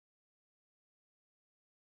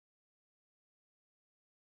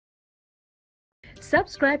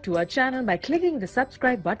Subscribe to our channel by clicking the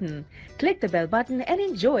subscribe button. Click the bell button and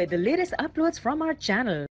enjoy the latest uploads from our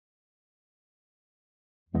channel.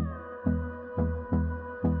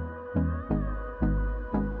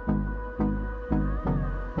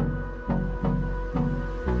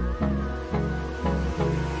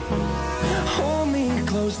 Hold me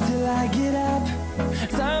close till I get up.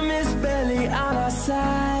 Time is barely on our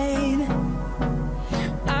side.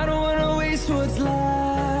 I don't wanna waste what's left.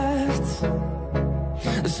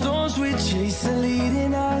 The storms we chase are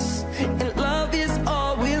leading us, and love is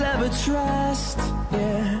all we'll ever trust.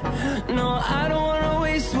 Yeah, no, I don't wanna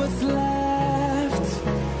waste what's left.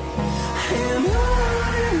 And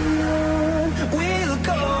on we'll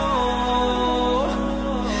go,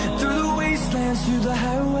 through the wastelands, through the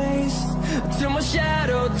highways, till my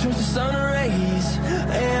shadow turns to sun rays.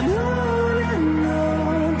 And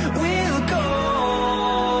on we'll go,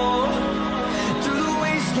 through the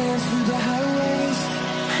wastelands, through the highways,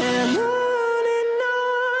 and on we'll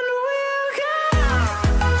go.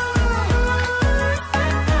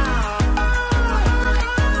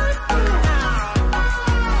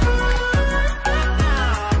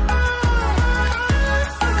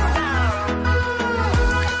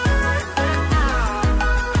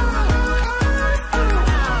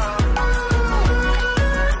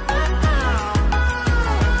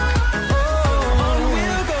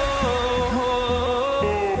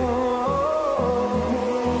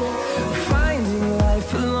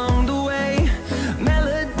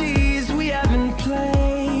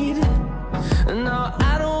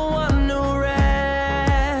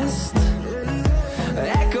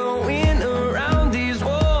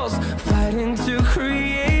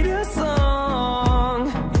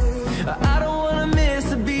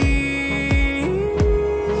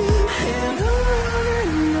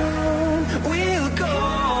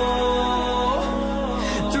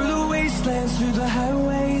 Through the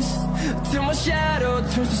highways, till my shadow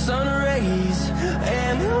turns to sun rays.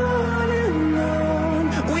 And on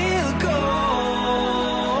we'll go,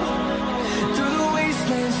 through the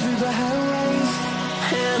wastelands, through the highways,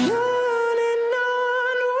 and on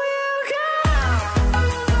we'll go.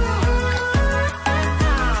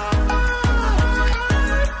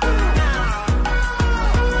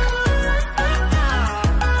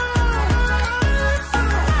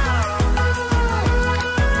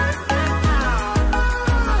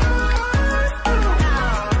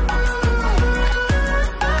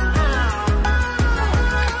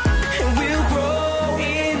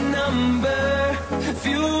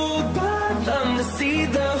 See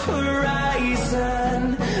the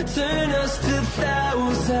horizon, turn us to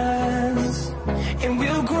thousands, and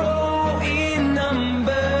we'll grow in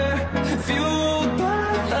number, fueled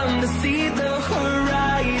by them to see the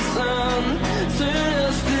horizon, turn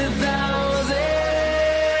us to thousands,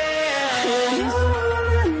 and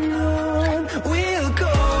on we'll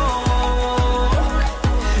go,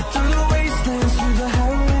 through the wastelands, through the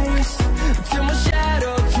highways, till my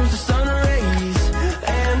shadow turns to sun rays.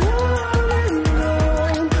 And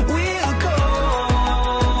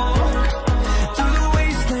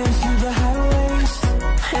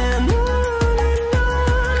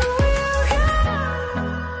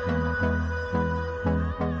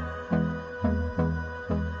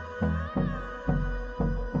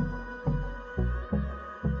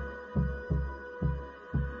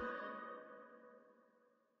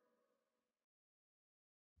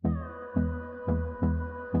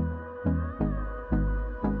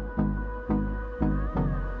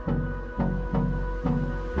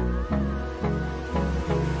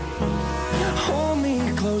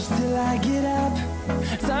close till I get up.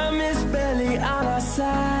 Time is barely on our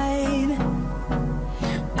side.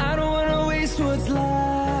 I don't wanna waste what's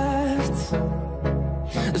left.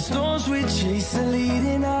 The storms we chase are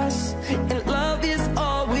leading us, and love is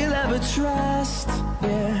all we'll ever trust.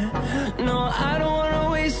 Yeah, no, I don't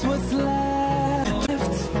wanna waste what's left.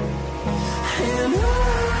 And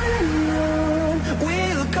on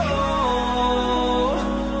we'll go,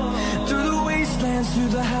 through the wastelands, through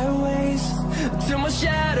the highways, till my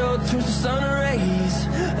shadow turns to sun rays.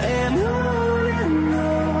 And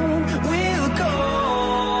on we'll go,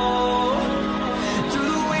 through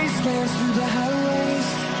the wastelands, through the highways,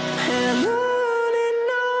 and on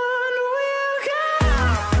we'll go.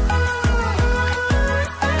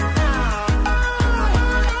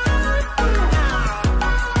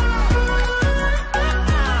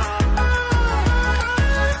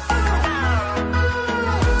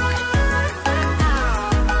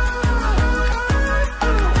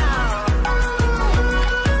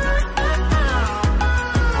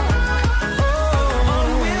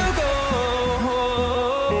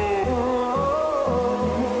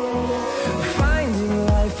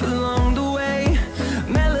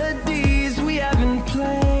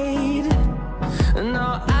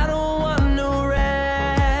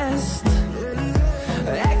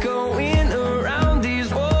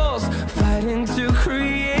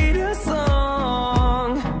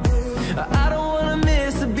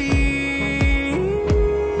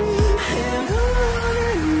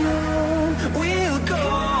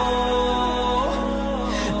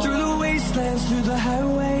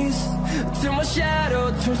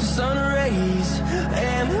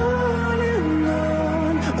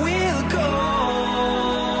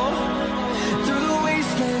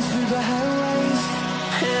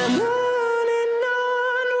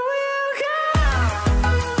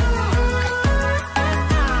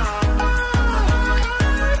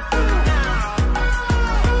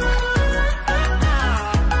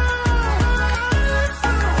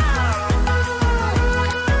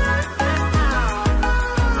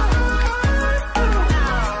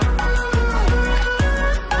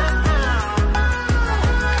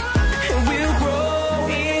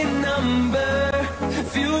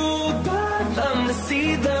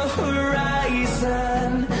 see the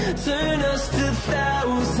horizon, turn us to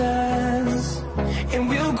thousands, and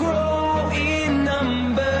we'll grow in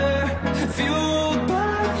number, fueled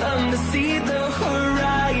by them to see the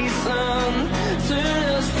horizon, turn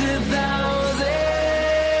us to thousands,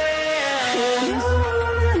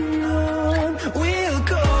 and on we'll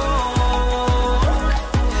go,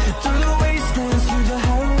 through the wastelands, through the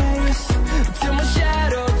highways, till my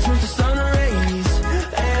shadow turns to sun rays,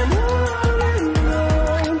 and on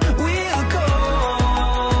we'll go,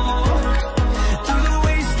 through the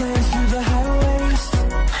wastelands, through the highways,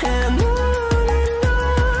 and on we'll go.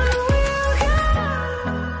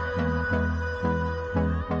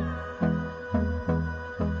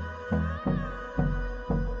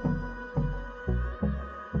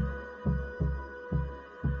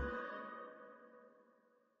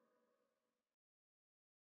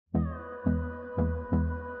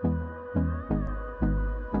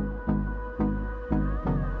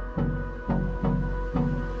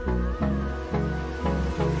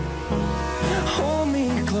 Hold me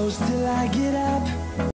close till I get out.